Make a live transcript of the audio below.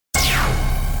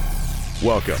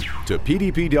Welcome to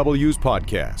PDPW's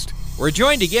podcast. We're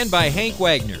joined again by Hank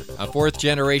Wagner, a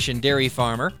fourth-generation dairy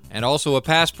farmer and also a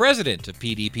past president of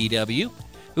PDPW,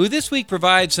 who this week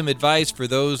provides some advice for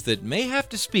those that may have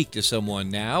to speak to someone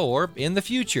now or in the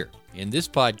future in this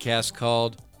podcast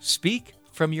called Speak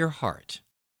from Your Heart.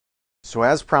 So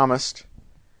as promised,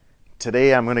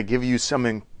 today I'm going to give you some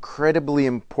incredibly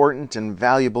important and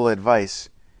valuable advice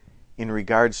in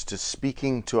regards to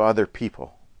speaking to other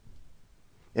people.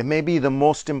 It may be the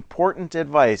most important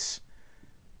advice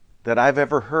that I've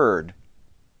ever heard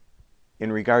in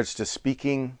regards to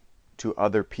speaking to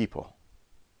other people.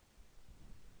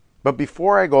 But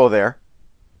before I go there,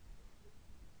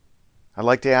 I'd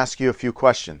like to ask you a few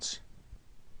questions.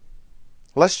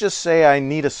 Let's just say I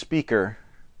need a speaker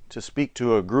to speak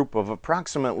to a group of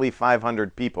approximately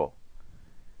 500 people.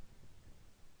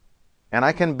 And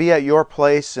I can be at your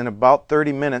place in about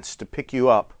 30 minutes to pick you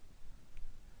up.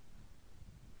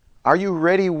 Are you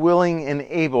ready, willing, and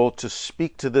able to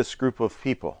speak to this group of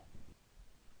people?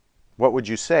 What would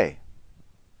you say?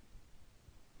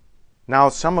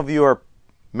 Now,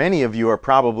 many of you are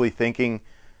probably thinking,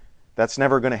 that's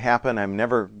never going to happen. I'm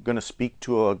never going to speak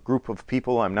to a group of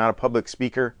people. I'm not a public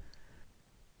speaker.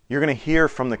 You're going to hear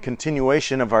from the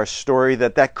continuation of our story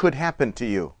that could happen to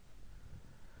you.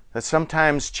 That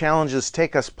sometimes challenges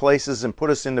take us places and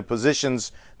put us into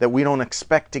positions that we don't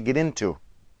expect to get into.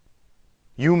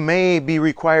 You may be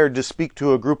required to speak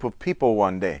to a group of people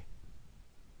one day.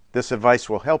 This advice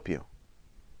will help you.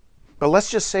 But let's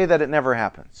just say that it never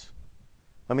happens.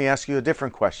 Let me ask you a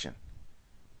different question.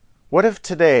 What if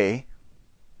today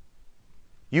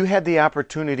you had the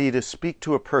opportunity to speak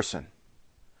to a person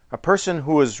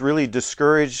who is really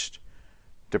discouraged,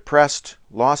 depressed,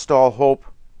 lost all hope,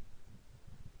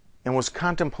 and was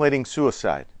contemplating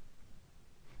suicide?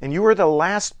 And you are the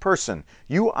last person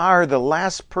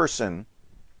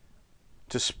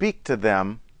to speak to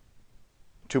them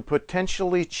to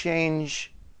potentially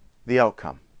change the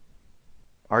outcome.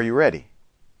 Are you ready?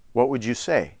 What would you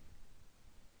say?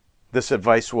 This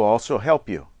advice will also help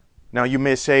you. Now you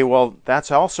may say, well, that's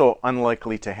also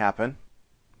unlikely to happen,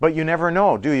 but you never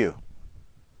know, do you?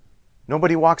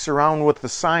 Nobody walks around with the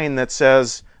sign that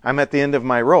says, I'm at the end of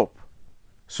my rope.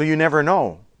 So you never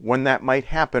know when that might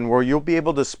happen where you'll be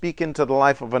able to speak into the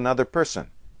life of another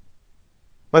person.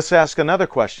 Let's ask another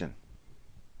question.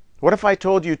 What if I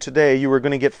told you today you were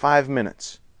going to get 5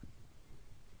 minutes?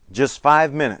 Just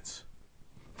 5 minutes.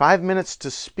 5 minutes to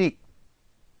speak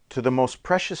to the most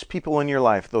precious people in your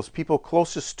life, those people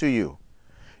closest to you.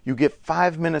 You get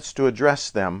 5 minutes to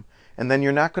address them, and then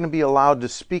you're not going to be allowed to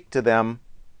speak to them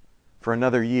for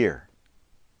another year.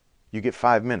 You get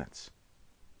 5 minutes.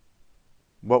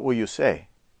 What will you say?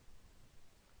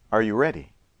 Are you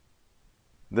ready?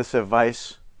 This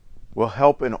advice will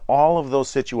help in all of those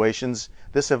situations.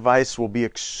 This advice will be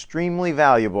extremely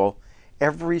valuable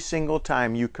every single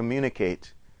time you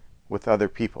communicate with other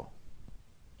people.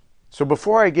 So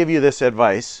before I give you this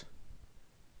advice,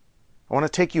 I want to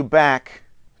take you back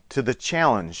to the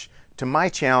challenge, to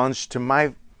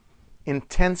my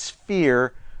intense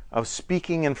fear of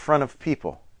speaking in front of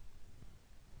people.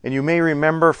 And you may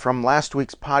remember from last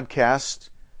week's podcast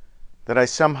that I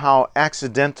somehow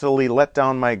accidentally let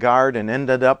down my guard and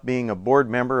ended up being a board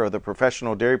member of the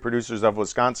Professional Dairy Producers of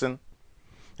Wisconsin.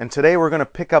 And today we're going to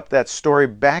pick up that story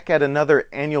back at another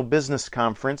annual business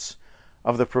conference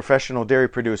of the Professional Dairy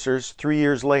Producers 3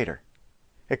 years later.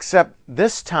 Except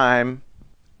this time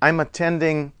I'm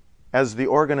attending as the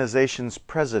organization's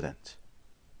president.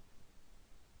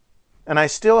 And I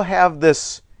still have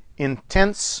this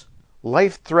intense,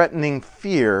 life-threatening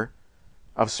fear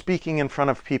of speaking in front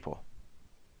of people.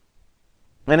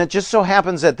 And it just so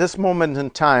happens at this moment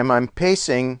in time, I'm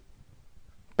pacing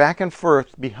back and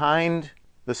forth behind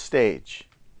the stage.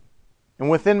 And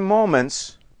within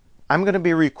moments, I'm going to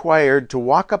be required to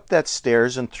walk up that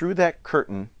stairs and through that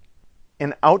curtain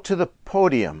and out to the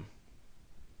podium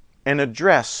and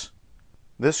address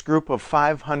this group of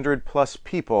 500 plus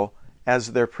people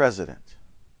as their president.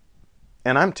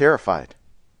 And I'm terrified.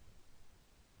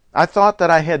 I thought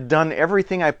that I had done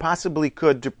everything I possibly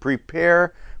could to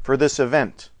prepare for this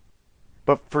event.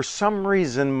 But for some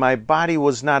reason, my body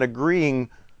was not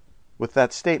agreeing with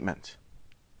that statement.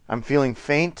 I'm feeling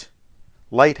faint,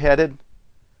 lightheaded,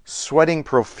 sweating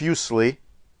profusely.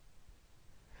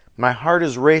 My heart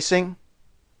is racing,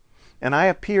 and I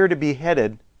appear to be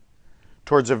headed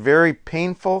towards a very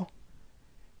painful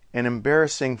and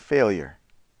embarrassing failure.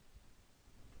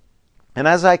 And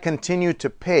as I continue to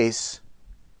pace,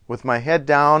 with my head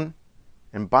down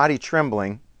and body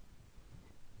trembling,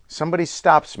 somebody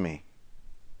stops me,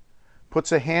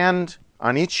 puts a hand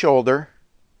on each shoulder,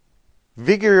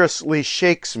 vigorously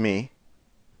shakes me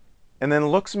and then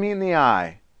looks me in the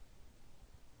eye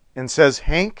and says,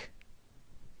 Hank,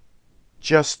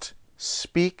 just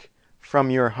speak from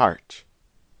your heart.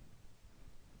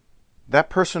 That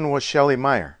person was Shelley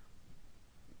Meyer.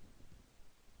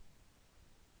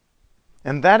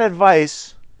 And that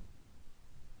advice,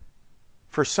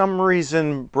 for some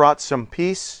reason, brought some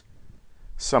peace,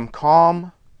 some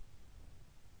calm,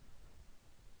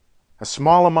 a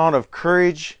small amount of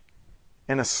courage,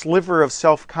 and a sliver of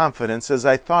self-confidence as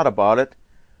I thought about it.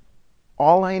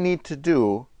 All I need to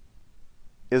do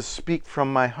is speak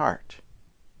from my heart.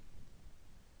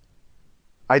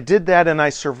 I did that and I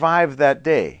survived that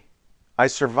day. I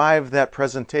survived that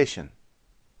presentation.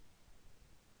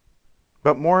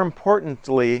 But more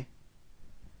importantly,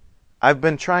 I've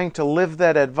been trying to live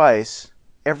that advice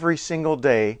every single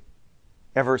day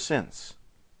ever since.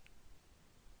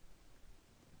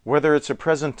 Whether it's a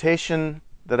presentation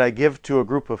that I give to a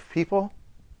group of people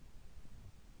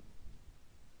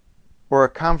or a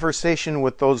conversation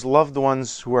with those loved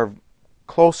ones who are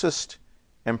closest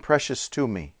and precious to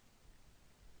me.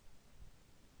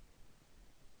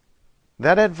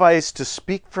 That advice to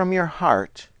speak from your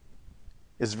heart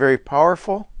is very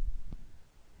powerful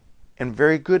and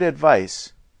very good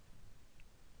advice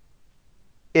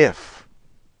if.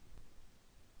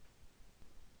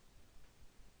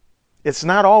 It's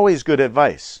not always good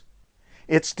advice.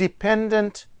 It's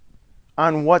dependent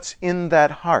on what's in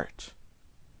that heart.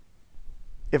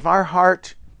 If our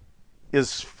heart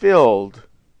is filled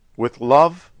with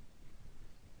love,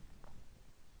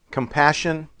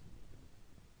 compassion,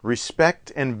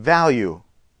 respect, and value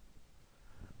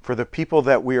for the people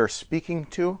that we are speaking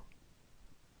to,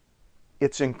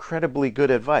 it's incredibly good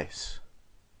advice.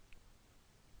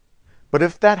 But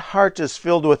if that heart is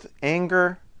filled with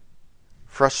anger,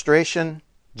 frustration,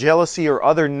 jealousy, or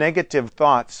other negative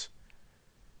thoughts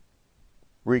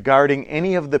regarding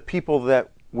any of the people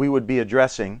that we would be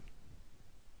addressing,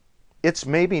 it's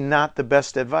maybe not the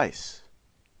best advice.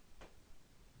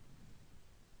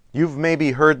 You've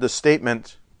maybe heard the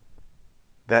statement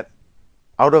that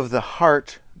out of the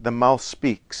heart the mouth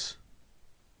speaks.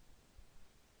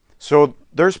 So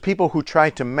there's people who try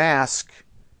to mask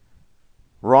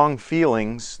wrong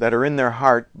feelings that are in their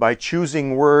heart by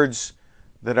choosing words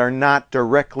that are not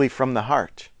directly from the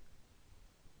heart.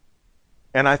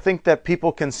 And I think that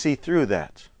people can see through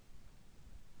that.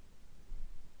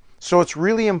 So it's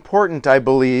really important, I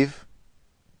believe,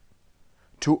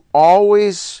 to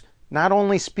always not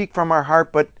only speak from our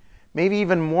heart, but maybe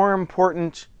even more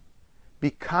important,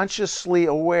 be consciously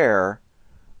aware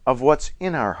of what's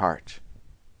in our heart.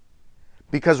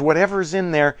 Because whatever's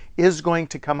in there is going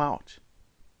to come out.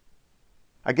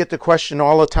 I get the question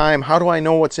all the time, how do I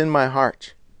know what's in my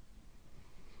heart?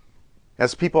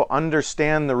 As people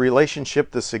understand the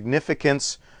relationship, the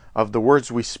significance of the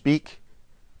words we speak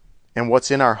and what's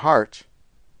in our heart,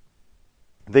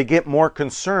 they get more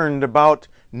concerned about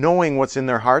knowing what's in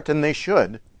their heart, and they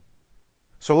should.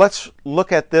 So let's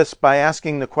look at this by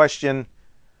asking the question,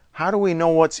 how do we know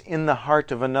what's in the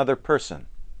heart of another person?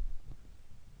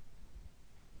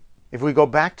 If we go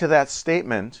back to that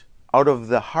statement, out of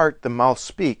the heart the mouth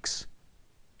speaks,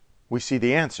 we see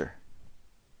the answer.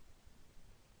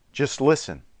 Just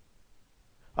listen.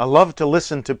 I love to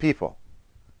listen to people.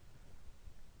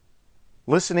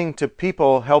 Listening to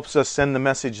people helps us send the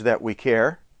message that we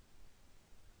care.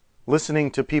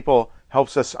 Listening to people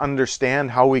helps us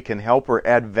understand how we can help or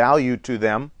add value to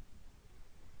them.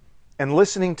 And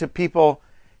listening to people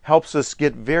helps us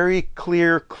get very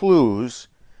clear clues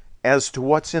as to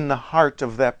what's in the heart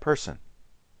of that person.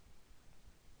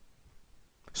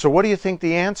 So what do you think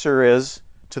the answer is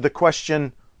to the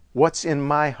question, what's in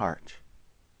my heart?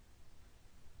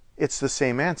 It's the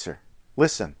same answer.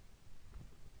 Listen.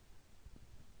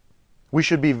 We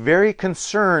should be very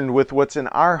concerned with what's in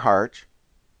our heart,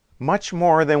 much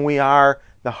more than we are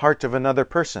the heart of another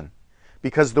person.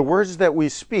 Because the words that we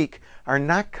speak are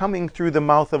not coming through the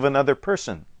mouth of another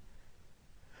person.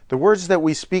 The words that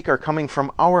we speak are coming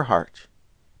from our heart.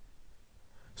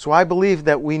 So I believe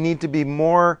that we need to be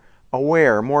more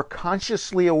aware, more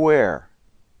consciously aware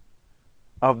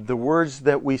of the words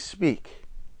that we speak.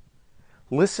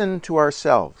 Listen to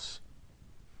ourselves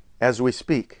as we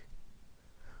speak.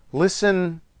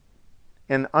 Listen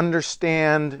and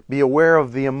understand, be aware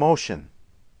of the emotion,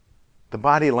 the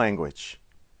body language.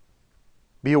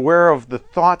 Be aware of the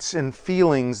thoughts and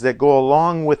feelings that go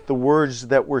along with the words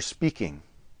that we're speaking.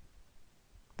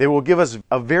 They will give us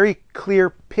a very clear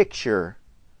picture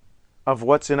of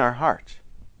what's in our heart.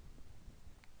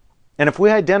 And if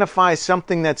we identify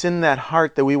something that's in that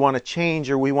heart that we want to change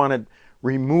or we want to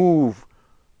remove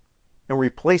and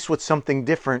replace with something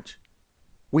different,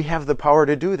 we have the power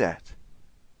to do that.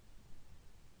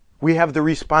 We have the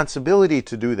responsibility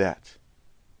to do that.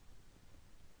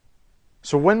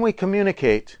 So when we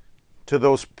communicate to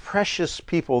those precious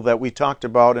people that we talked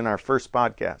about in our first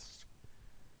podcast,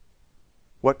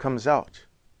 what comes out?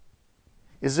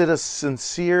 Is it a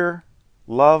sincere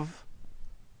love,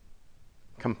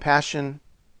 compassion,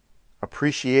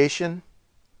 appreciation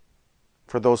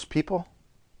for those people?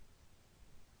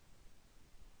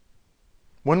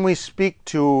 When we speak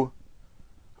to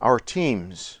our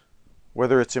teams,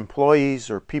 whether it's employees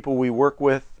or people we work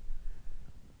with,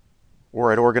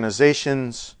 or at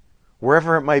organizations,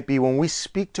 wherever it might be, when we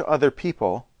speak to other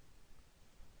people,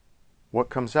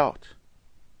 what comes out?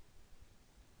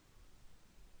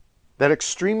 That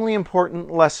extremely important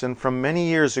lesson from many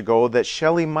years ago that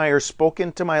Shelley Meyer spoke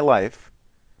into my life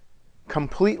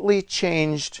completely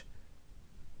changed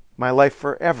my life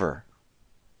forever.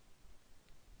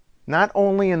 Not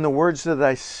only in the words that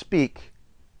I speak,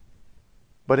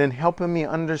 but in helping me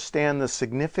understand the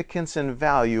significance and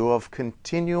value of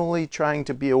continually trying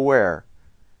to be aware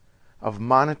of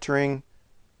monitoring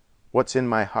what's in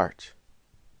my heart.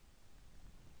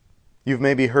 You've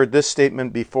maybe heard this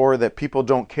statement before, that people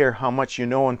don't care how much you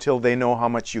know until they know how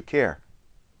much you care.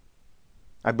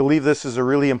 I believe this is a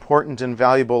really important and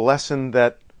valuable lesson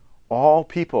that all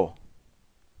people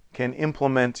can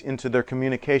implement into their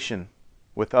communication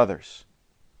with others.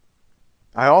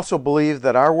 I also believe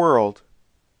that our world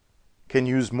can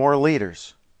use more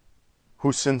leaders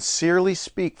who sincerely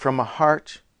speak from a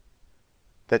heart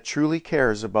that truly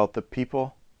cares about the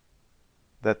people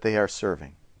that they are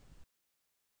serving.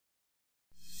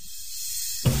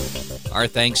 Our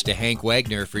thanks to Hank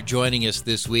Wagner for joining us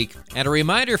this week. And a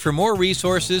reminder, for more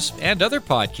resources and other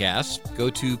podcasts, go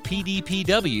to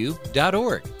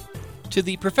pdpw.org. To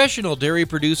the professional dairy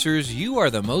producers, you are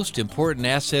the most important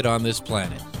asset on this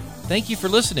planet. Thank you for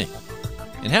listening,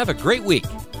 and have a great week.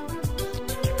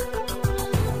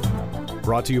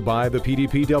 Brought to you by the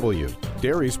PDPW,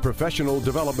 Dairy's professional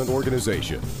development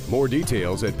organization. More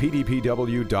details at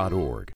pdpw.org.